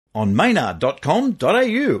on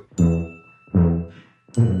maynard.com.au.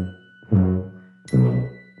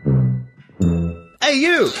 Hey,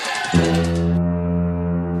 you!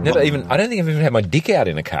 I don't think I've even had my dick out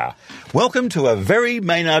in a car. Welcome to a very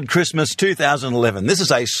Maynard Christmas 2011. This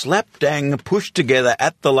is a slap-dang, pushed-together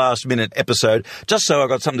at the last-minute episode, just so I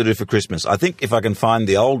got something to do for Christmas. I think if I can find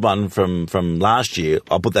the old one from last year,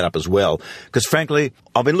 I'll put that up as well. Because, frankly,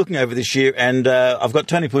 I've been looking over this year, and I've got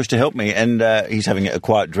Tony Push to help me, and he's having a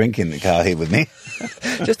quiet drink in the car here with me.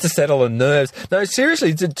 Just to settle the nerves. No,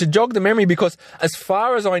 seriously, to jog the memory, because as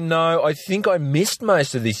far as I know, I think I missed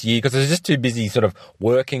most of this year because I was just too busy sort of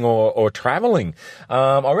working or travelling.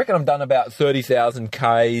 I reckon I've done about 30,000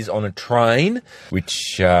 Ks on a train,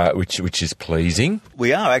 which is pleasing.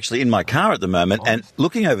 We are actually in my car at the moment, and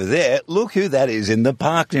looking over there, look who that is in the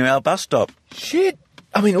park near our bus stop. Shit.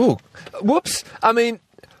 I mean, whoops. I mean,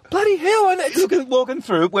 bloody hell. Look at walking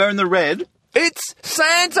through, wearing the red. It's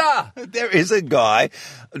Santa! There is a guy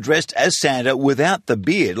dressed as Santa without the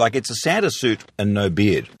beard, like it's a Santa suit and no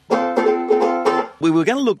beard. We were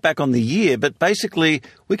going to look back on the year, but basically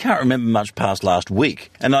we can't remember much past last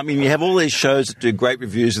week. And I mean, you have all these shows that do great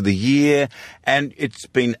reviews of the year, and it's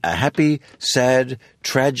been a happy, sad,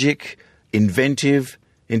 tragic, inventive,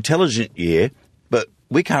 intelligent year, but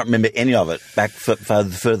we can't remember any of it back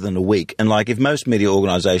further than a week. And like, if most media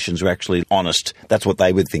organisations were actually honest, that's what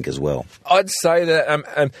they would think as well. I'd say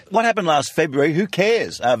that... what happened last February? Who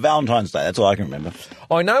cares? Valentine's Day, that's all I can remember.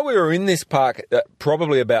 I know we were in this park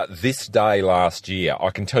probably about this day last year. I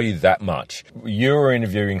can tell you that much. You were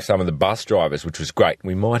interviewing some of the bus drivers, which was great.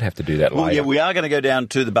 We might have to do that later. Well, yeah, we are going to go down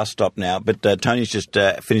to the bus stop now, but Tony's just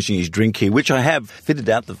finishing his drink here, which I have fitted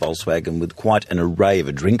out the Volkswagen with quite an array of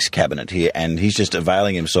a drinks cabinet here, and he's just availing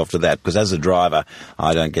himself to that, because as a driver,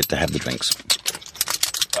 I don't get to have the drinks.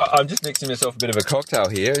 I'm just mixing myself a bit of a cocktail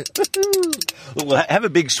here. We'll have a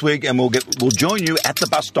big swig and we'll join you at the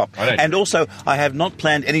bus stop. And also, I have not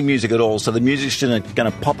planned any music at all, so the music's going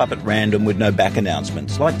to pop up at random with no back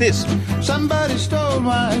announcements, like this. Somebody stole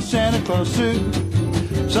my Santa Claus suit.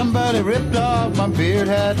 Somebody ripped off my beard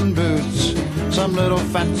hat and boots. Some little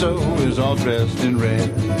fatso is all dressed in red.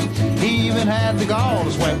 He even had the gall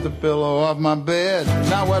to swipe the pillow off my bed.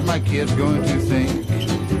 Now what my kids going to think?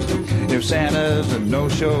 If Santa's a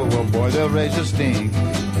no-show, well, boy, they'll raise a stink.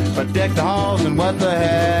 But deck the halls and what the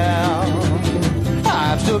hell?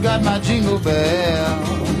 I've still got my jingle bell.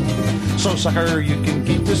 So, sucker, you can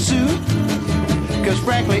keep the suit, 'cause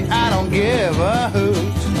frankly, I don't give a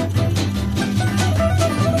hoot.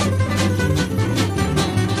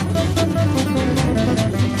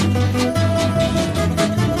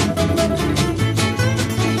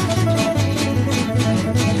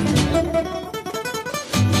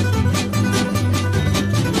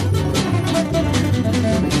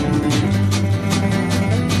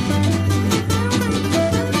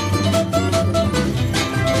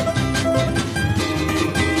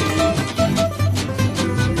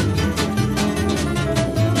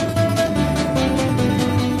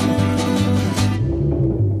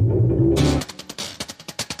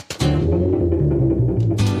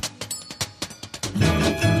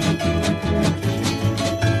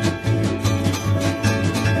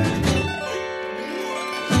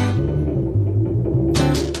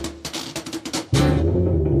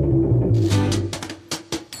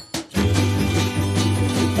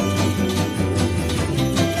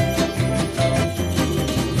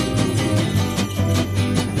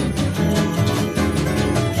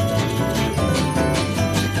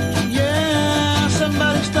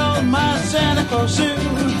 Suit.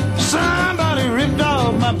 Somebody ripped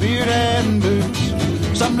off my beard and boots.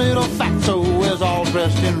 Some little fatso is all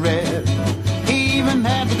dressed in red. He even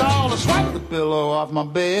had the gall to swipe the pillow off my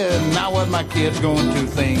bed. Now what my kids going to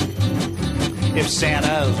think? If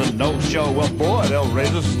Santa's a no-show, well, boy, they'll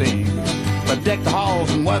raise a stink. But deck the halls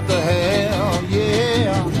and what the hell,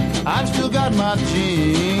 yeah, I've still got my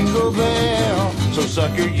jingle bell. So,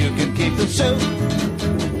 sucker, you can keep the suit,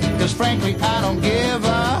 'cause frankly, I don't give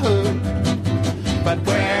a hoot. But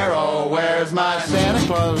where, oh, where's my Santa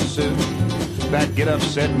Claus suit? That get-up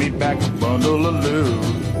set me back a bundle of loot.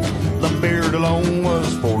 The beard alone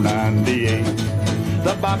was $4.98.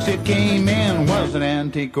 The box it came in was an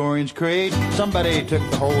antique orange crate. Somebody took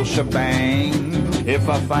the whole shebang. If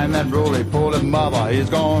I find that roly-poly mother, he's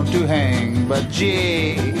going to hang. But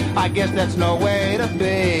gee, I guess that's no way to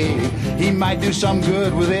be. He might do some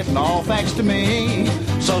good with it, and all thanks to me.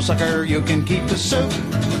 So, sucker, you can keep the suit,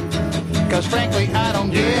 'cause frankly I don't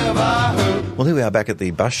give a hoot. Well, here we are back at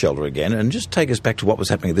the bus shelter again, and just take us back to what was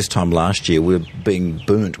happening at this time last year. We were being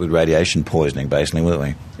burnt with radiation poisoning, basically, weren't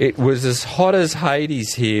we? It was as hot as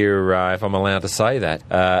Hades here, if I'm allowed to say that,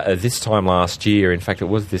 this time last year. In fact, it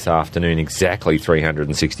was this afternoon, exactly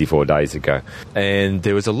 364 days ago. And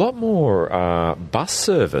there was a lot more bus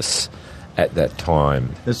service at that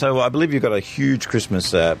time. So I believe you've got a huge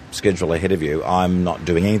Christmas schedule ahead of you. I'm not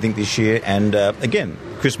doing anything this year. And again,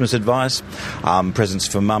 Christmas advice, presents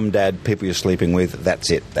for mum, dad, people you're sleeping with.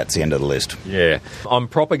 That's it. That's the end of the list. Yeah. I'm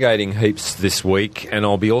propagating heaps this week, and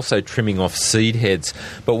I'll be also trimming off seed heads.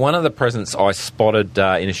 But one of the presents I spotted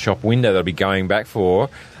in a shop window that I'll be going back for,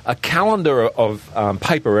 a calendar of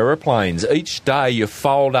paper aeroplanes. Each day you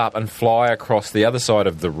fold up and fly across the other side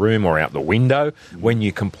of the room or out the window when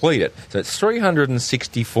you complete it. So it's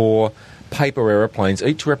 364 paper aeroplanes,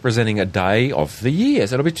 each representing a day of the year.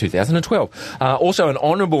 So it'll be 2012. Also an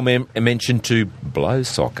honourable mention to blow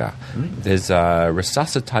soccer. There's a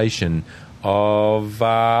resuscitation of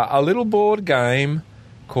a little board game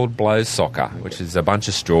called blow soccer, which is a bunch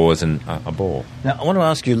of straws and a ball. Now, I want to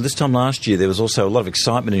ask you, this time last year there was also a lot of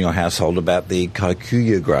excitement in your household about the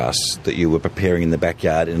kikuyu grass that you were preparing in the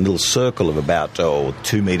backyard in a little circle of about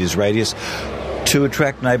 2 metres radius to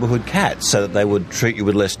attract neighbourhood cats so that they would treat you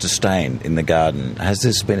with less disdain in the garden. Has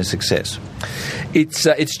this been a success?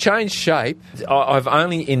 It's changed shape. I've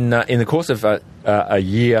only, in the course of a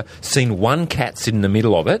year, seen one cat sit in the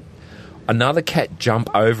middle of it, another cat jump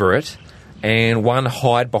over it, and one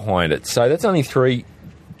hide behind it. So that's only 3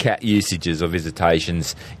 cat usages or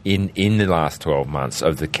visitations in the last 12 months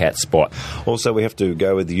of the cat spot. Also, we have to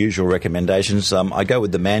go with the usual recommendations. I go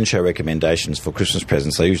with the Man Show recommendations for Christmas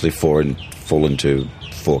presents. They usually fall into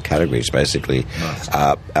 4 categories, basically. Nice.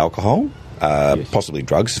 Alcohol, yes. Possibly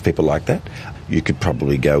drugs, if people like that. You could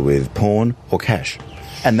probably go with porn or cash.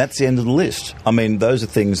 And that's the end of the list. I mean, those are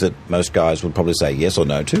things that most guys would probably say yes or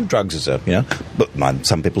no to. Drugs is but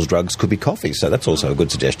some people's drugs could be coffee, so that's also a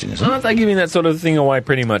good suggestion, isn't it? Aren't they giving that sort of thing away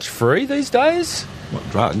pretty much free these days? What,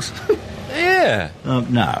 drugs? Yeah.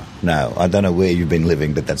 No. I don't know where you've been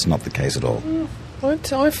living, but that's not the case at all.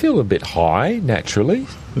 I feel a bit high, naturally.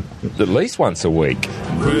 At least once a week.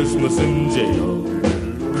 Christmas in jail.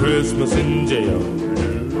 Christmas in jail.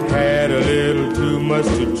 Had a little too much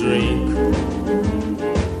to drink.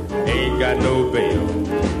 Ain't got no bail,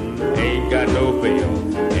 ain't got no bail,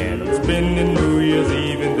 and I'm spending New Year's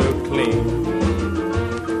Eve in the clean.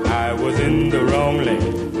 I was in the wrong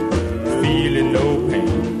lane, feeling no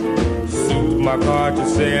pain. Suit my car to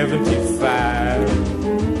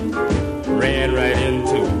 75, ran right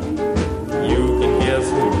into you can guess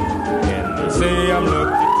who, and they say I'm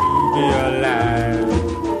lucky to be alive.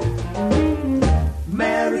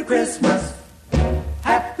 Merry Christmas,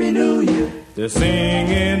 Happy New Year. They're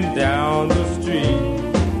singing down the street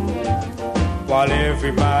while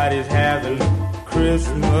everybody's having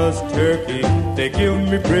Christmas turkey. They give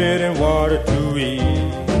me bread and water to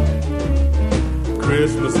eat.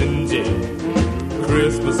 Christmas in jail,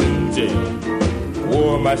 Christmas in jail.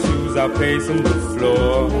 Wore my shoes out pacing the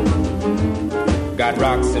floor. Got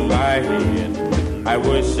rocks in my head, I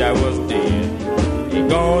wish I was dead. Ain't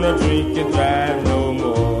gonna drink and drive no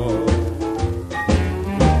more.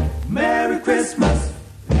 Merry Christmas,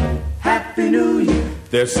 Happy New Year.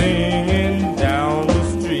 They're singing down the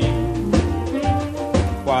street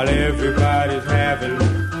while everybody's having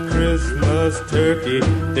Christmas turkey.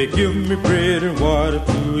 They give me bread and water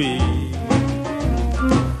to eat.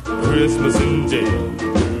 Christmas in jail,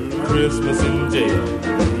 Christmas in jail.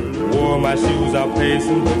 Wore my shoes out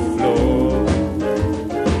pacing the floor.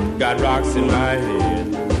 Got rocks in my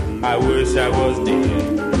head, I wish I was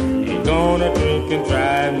dead. Ain't gonna drink and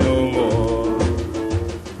drive no more.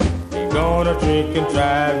 Ain't gonna drink and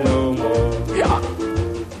drive no more. Yeah.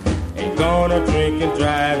 Ain't gonna drink and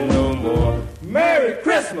drive no more. Merry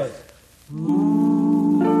Christmas!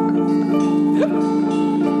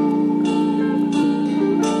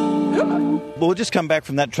 Well, we'll just come back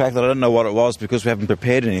from that track that I don't know what it was because we haven't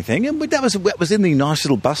prepared anything. And that was in the nice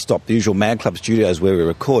little bus stop, the usual Mad Club studios where we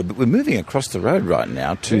record. But we're moving across the road right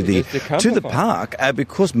now to the park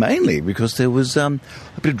because there was a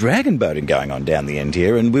bit of dragon boating going on down the end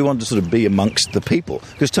here, and we wanted to sort of be amongst the people.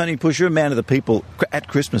 Because, Tony Push, you're a man of the people at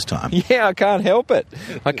Christmas time. Yeah, I can't help it.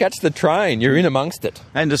 I catch the train. You're in amongst it.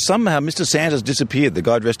 And somehow Mr. Santa's disappeared. The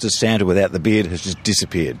guy dressed as Santa without the beard has just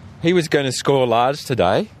disappeared. He was going to score large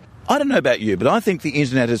today. I don't know about you, but I think the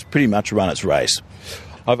internet has pretty much run its race.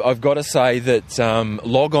 I've got to say that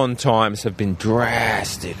log-on times have been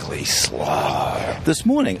drastically slow. This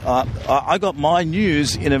morning, I got my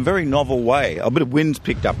news in a very novel way. A bit of wind's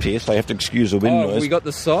picked up here, so I have to excuse the wind noise. We got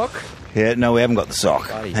the sock? Yeah, no, we haven't got the sock.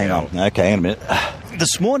 Bloody Hang hell. on. Okay, hang on a minute.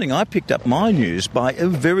 This morning, I picked up my news by a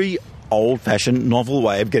very old-fashioned, novel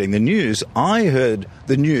way of getting the news. I heard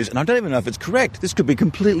the news, and I don't even know if it's correct. This could be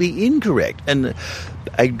completely incorrect. And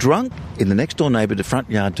a drunk in the next-door neighbour to front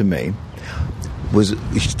yard to me was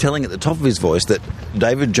telling at the top of his voice that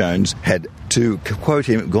David Jones had, to quote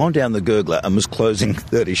him, gone down the gurgler and was closing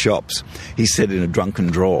 30 shops. He said in a drunken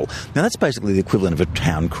drawl. Now, that's basically the equivalent of a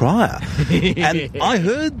town crier. And I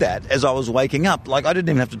heard that as I was waking up. Like, I didn't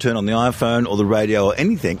even have to turn on the iPhone or the radio or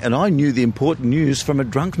anything, and I knew the important news from a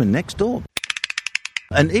drunkman next door.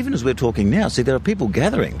 And even as we're talking now, see, there are people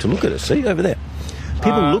gathering to look at us. See, over there.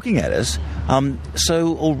 People looking at us.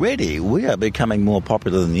 So already we are becoming more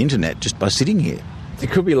popular than the internet just by sitting here. It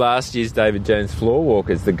could be last year's David Jones Floor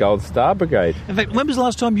Walkers, the Gold Star Brigade. In fact, when was the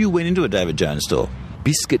last time you went into a David Jones store?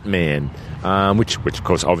 Biscuit Man, which of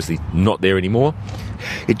course obviously not there anymore.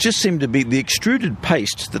 It just seemed to be the extruded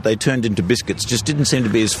paste that they turned into biscuits just didn't seem to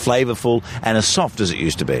be as flavourful and as soft as it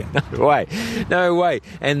used to be. No way.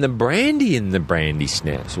 And the brandy in the brandy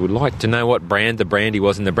snaps. Would like to know what brand the brandy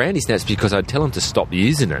was in the brandy snaps because I'd tell them to stop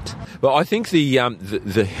using it. But I think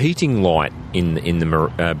the heating light in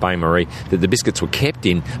the Bain Marie that the biscuits were kept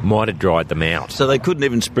in might have dried them out. So they couldn't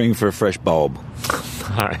even spring for a fresh bulb.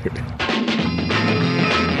 No.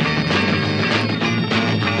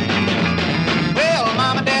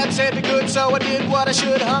 Said the good, so I did what I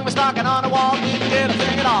should. Hung my stocking on the wall, didn't get a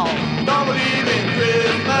thing at all. Don't believe in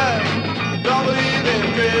Christmas. Don't believe in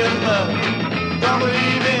Christmas. Don't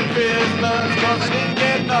believe in Christmas, 'cause I didn't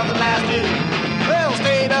get nothing last year. Well,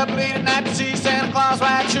 stayed up late at night to see Santa Claus,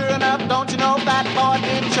 right? Sure enough, don't you know that boy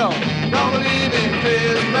didn't show. Don't believe in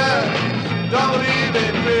Christmas. Don't believe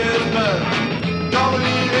in Christmas. Don't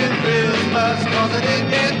believe in Christmas, 'cause I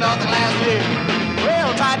didn't get nothing last year.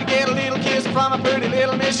 Well, tried to get a little kiss from a pretty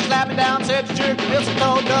little miss. She slapped me down, said the jerk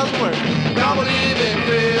mistletoe doesn't work. Don't believe in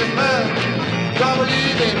Christmas. Don't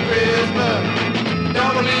believe in Christmas.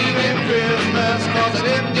 Don't believe in Christmas, 'cause I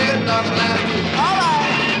didn't get nothing last year. All right.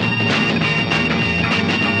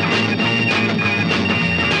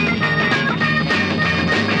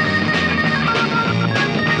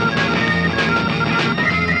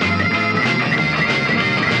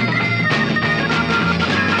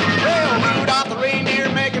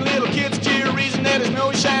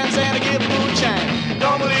 Shine, Santa give moonshine.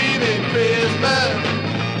 Don't believe in Christmas.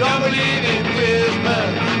 Don't believe in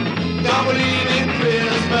Christmas. Don't believe in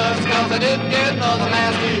Christmas, 'cause I didn't get nothing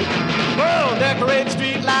last year. Well, decorate the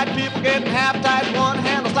street light, people getting half tight. One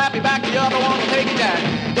hand will slap you back, the other one will take you down.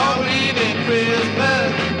 Don't believe in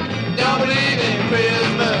Christmas. Don't believe in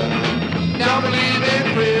Christmas. Don't believe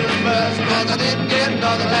in Christmas, 'cause I didn't get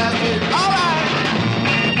nothing last year. All right.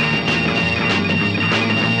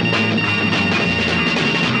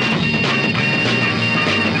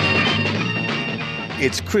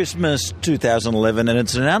 It's Christmas 2011 and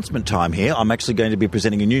it's announcement time here. I'm actually going to be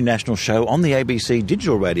presenting a new national show on the ABC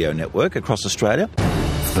digital radio network across Australia.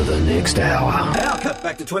 For the next hour, Our cut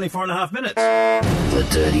back to 24 and a half minutes. the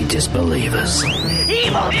Dirty Disbelievers.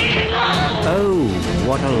 Evil! Oh,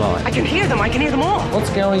 what a lie. I can hear them all. What's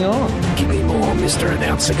going on? Give me more, Mr.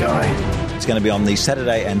 Announcer Guy. It's going to be on the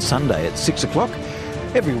Saturday and Sunday at 6 o'clock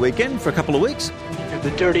every weekend for a couple of weeks. The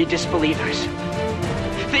dirty disbelievers.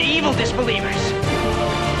 The evil disbelievers.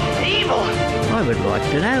 Evil! I would like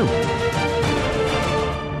to know.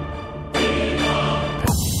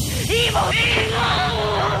 Evil!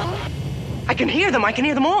 I can hear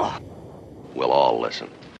them all. We'll all listen.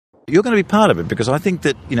 You're going to be part of it because I think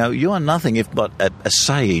that, you are nothing if but a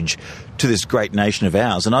sage to this great nation of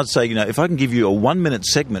ours. And I'd say, if I can give you a 1-minute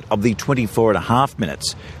segment of the 24 and a half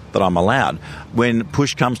minutes that I'm allowed when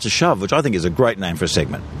push comes to shove, which I think is a great name for a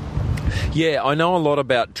segment. Yeah, I know a lot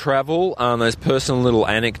about travel, those personal little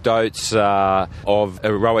anecdotes of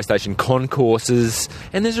railway station concourses,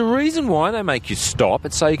 and there's a reason why they make you stop.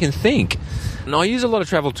 It's so you can think. And I use a lot of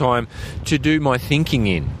travel time to do my thinking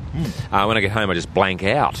in. When I get home, I just blank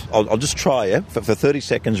out. I'll just try you for 30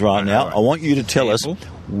 seconds right now. I want you to tell us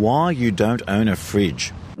why you don't own a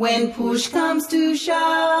fridge. When push comes to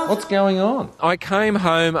shove. What's going on? I came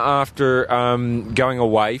home after going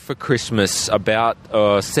away for Christmas about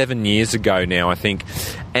 7 years ago now, I think,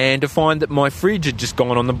 and to find that my fridge had just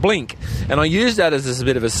gone on the blink. And I used that as a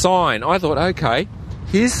bit of a sign. I thought, okay,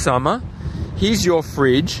 here's summer, here's your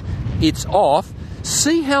fridge, it's off,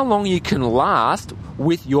 see how long you can last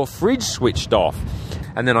with your fridge switched off.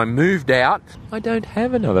 And then I moved out. I don't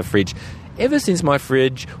have another fridge. ever since my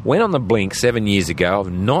fridge went on the blink 7 years ago,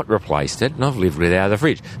 I've not replaced it, and I've lived without the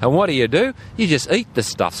fridge. And what do? You just eat the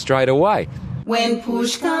stuff straight away. When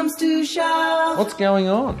push comes to shove. What's going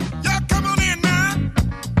on? Y'all come on in now.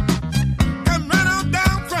 Come right on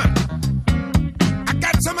down front. I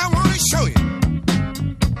got something I want to show you.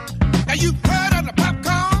 Now you've heard of the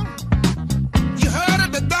popcorn. You heard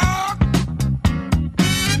of the dog.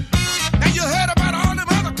 Now you heard about all them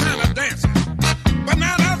other kind of dances. But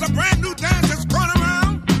now there's a brand new dance that's going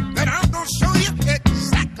around that I'm going to show you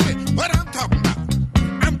exactly what I'm talking about.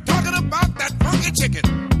 I'm talking about that funky chicken.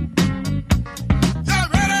 Y'all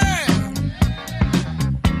ready?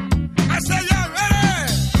 I say y'all ready?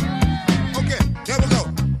 Okay, here we go.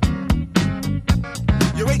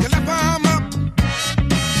 You raise your left arm up,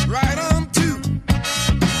 right arm too.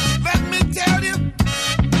 Let me tell you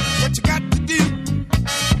what you got to do.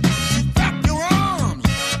 You flap your arms,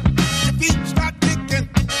 your feet start kicking.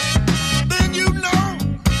 Then you know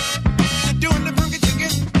you're doing the funky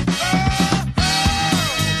chicken. Oh, oh.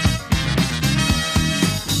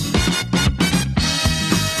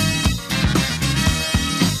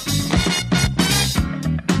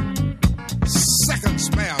 Second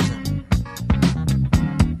spasm.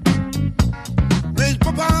 Raise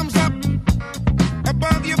both arms up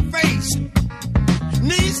above your face.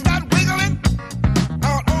 Knees start wiggling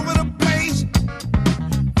all over the place.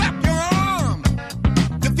 Flap your arms.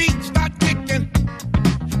 Your feet start kicking.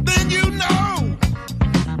 Then you know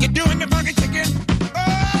you're doing the funky chicken. Oh,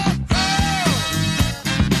 oh.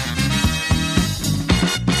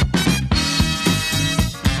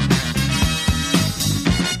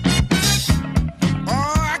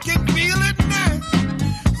 Oh, I can feel it now.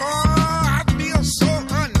 Oh, I feel so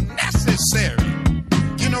unnecessary.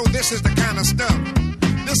 You know, this is the kind of stuff.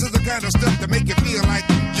 This is the kind of stuff that make you feel like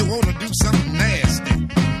you want to do something nasty.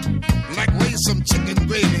 Like lay some chicken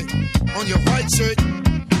gravy on your white shirt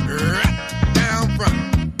right down front.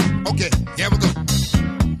 Okay, here we go.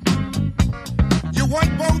 You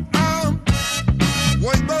wipe both arms,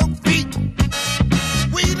 wipe both feet.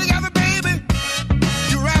 We together, baby.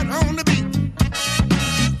 You right on the beat.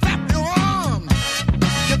 You flap your arms,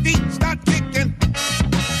 your feet start kicking.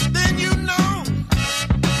 Then you know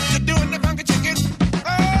you're doing the funky chicken. Oh,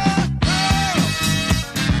 oh,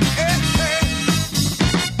 hey, hey.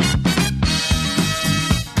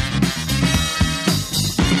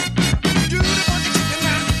 Do the funky chicken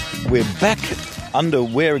now. We're back under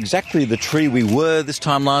where exactly the tree we were this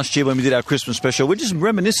time last year when we did our Christmas special. We're just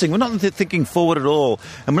reminiscing. We're not thinking forward at all,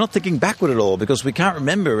 and we're not thinking backward at all because we can't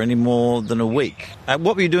remember any more than a week.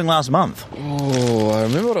 What were you doing last month? Oh, I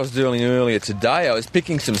remember what I was doing earlier today. I was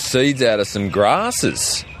picking some seeds out of some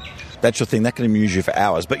grasses. That's your thing. That can amuse you for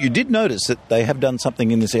hours. But you did notice that they have done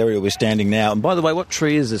something in this area we're standing now. And by the way, what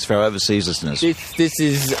tree is this for our overseas listeners? This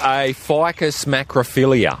is a Ficus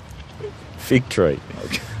macrophylla fig tree.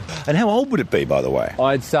 And how old would it be, by the way?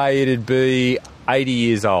 I'd say it'd be 80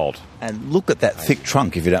 years old. And look at that thick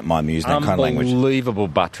trunk, if you don't mind me using that kind of language. Unbelievable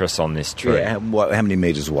buttress on this tree. Yeah, how many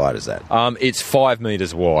metres wide is that? It's 5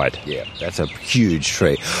 metres wide. Yeah, that's a huge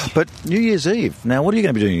tree. But New Year's Eve. Now, what are you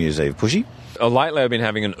going to be doing New Year's Eve, Pushy? Lately I've been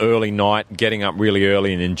having an early night, getting up really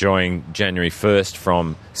early and enjoying January 1st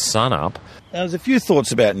from sunup. Now, there's a few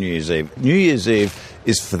thoughts about New Year's Eve. New Year's Eve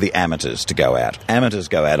is for the amateurs to go out. Amateurs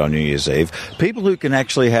go out on New Year's Eve. People who can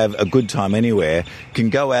actually have a good time anywhere can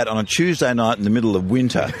go out on a Tuesday night in the middle of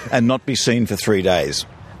winter and not be seen for 3 days.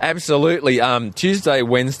 Absolutely. Tuesday,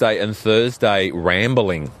 Wednesday and Thursday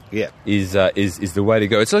rambling is the way to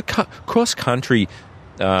go. It's a cross-country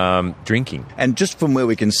drinking. And just from where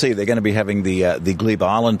we can see, they're going to be having the Glebe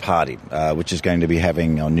Island party, which is going to be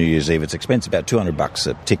having on New Year's Eve. It's expensive, about $200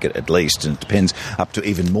 a ticket at least, and it depends up to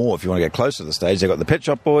even more if you want to get closer to the stage. They've got the Pet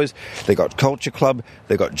Shop Boys, they've got Culture Club,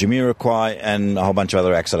 they've got Jamiroquai, and a whole bunch of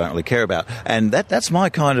other acts I don't really care about. And that's my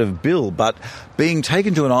kind of bill, but being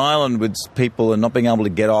taken to an island with people and not being able to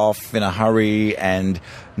get off in a hurry and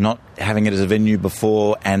not having it as a venue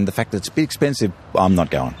before, and the fact that it's a bit expensive, I'm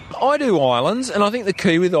not going. I do islands, and I think the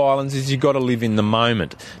key with islands is you've got to live in the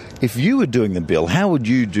moment. If you were doing the bill, how would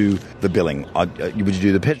you do the billing? Would you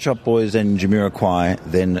do the Pet Shop Boys and Jamiroquai,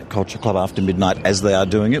 then Culture Club after midnight as they are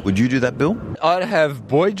doing it? Would you do that bill? I'd have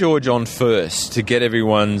Boy George on first to get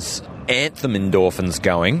everyone's anthem endorphins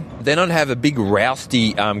going. Then I'd have a big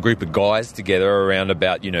rousty group of guys together around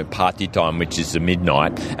about, party time, which is the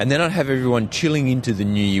midnight. And then I'd have everyone chilling into the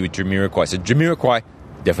new year with Jamiroquai. So Jamiroquai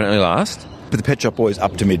definitely last. But the Pet Shop Boys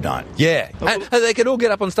up to midnight. Yeah. And they could all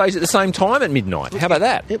get up on stage at the same time at midnight. How about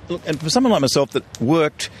that? Yep. Look, and for someone like myself that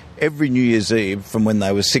worked every New Year's Eve from when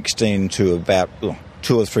they were 16 to about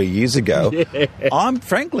 2 or 3 years ago. The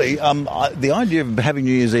idea of having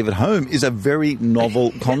New Year's Eve at home is a very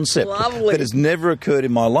novel concept lovely. that has never occurred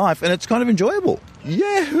in my life, and it's kind of enjoyable.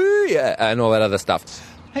 Yahoo! Yeah, and all that other stuff.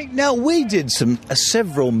 Hey, now we did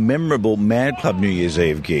several memorable Mad Club New Year's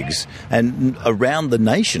Eve gigs, and around the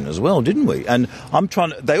nation as well, didn't we? And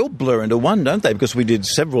they all blur into one, don't they? Because we did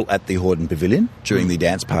several at the Hordern Pavilion during the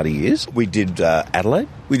dance party years. We did Adelaide.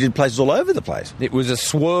 We did places all over the place. It was a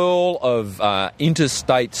swirl of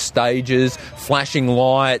interstate stages, flashing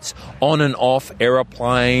lights, on and off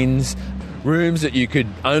aeroplanes, rooms that you could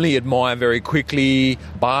only admire very quickly,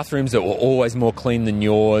 bathrooms that were always more clean than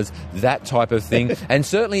yours, that type of thing. And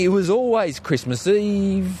certainly it was always Christmas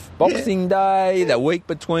Eve, Boxing Day, that week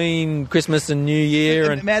between Christmas and New Year.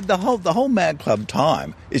 And Mad, the whole Mad Club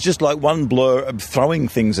time is just like one blur of throwing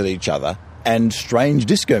things at each other and strange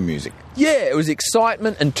disco music. Yeah, it was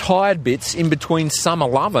excitement and tired bits in between summer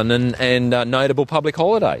lovin' and notable public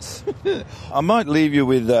holidays. I might leave you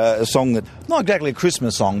with a song that, not exactly a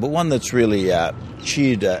Christmas song, but one that's really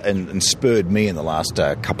cheered and spurred me in the last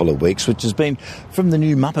couple of weeks, which has been from the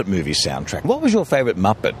new Muppet movie soundtrack. What was your favourite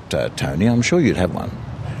Muppet, Tony? I'm sure you'd have one.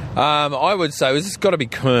 I would say it's got to be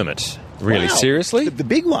Kermit. Really, wow. Seriously? The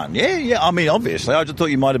big one, yeah. I mean, obviously. I just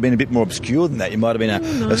thought you might have been a bit more obscure than that. You might have been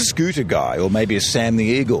a scooter guy or maybe a Sam the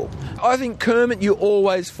Eagle. I think Kermit, you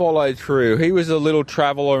always followed through. He was a little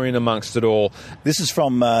traveller in amongst it all. This is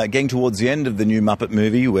from getting towards the end of the new Muppet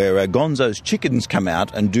movie where Gonzo's Chickens come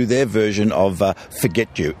out and do their version of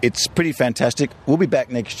Forget You. It's pretty fantastic. We'll be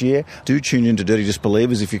back next year. Do tune in to Dirty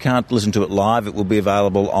Disbelievers. If you can't listen to it live, it will be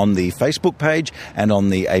available on the Facebook page and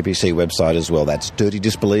on the ABC website as well. That's Dirty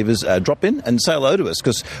Disbelievers. Drop in and say hello to us,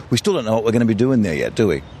 because we still don't know what we're going to be doing there yet, do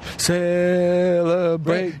we?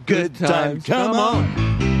 Celebrate good times. Come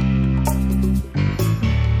on.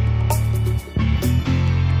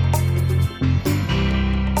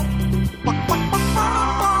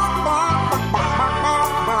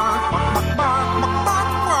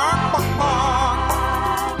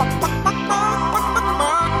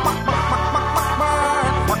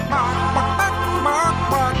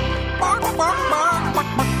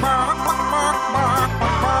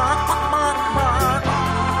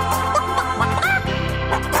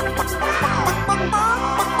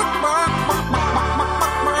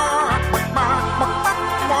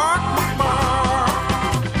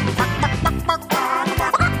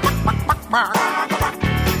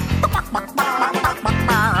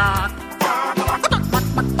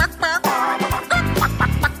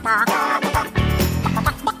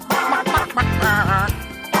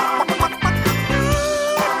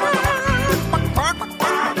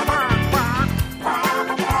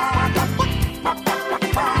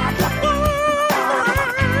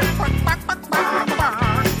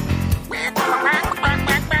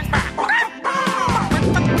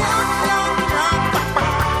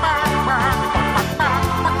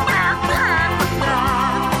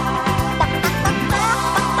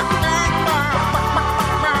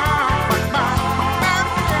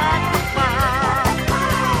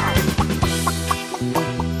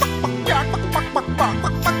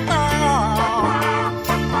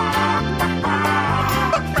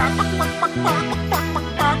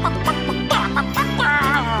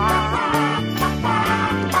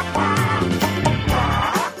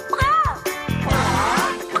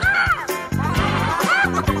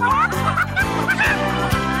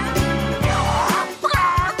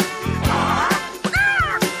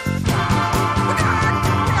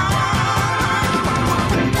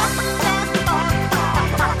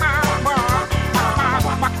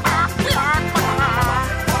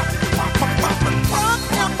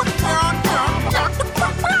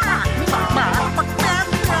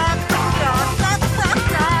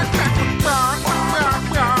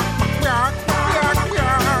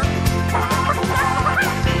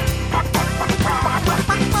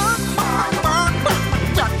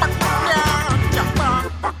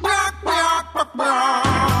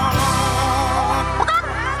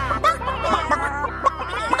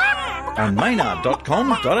 And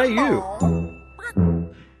maynard.com.au.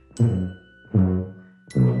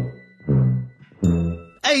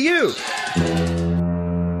 Hey, you!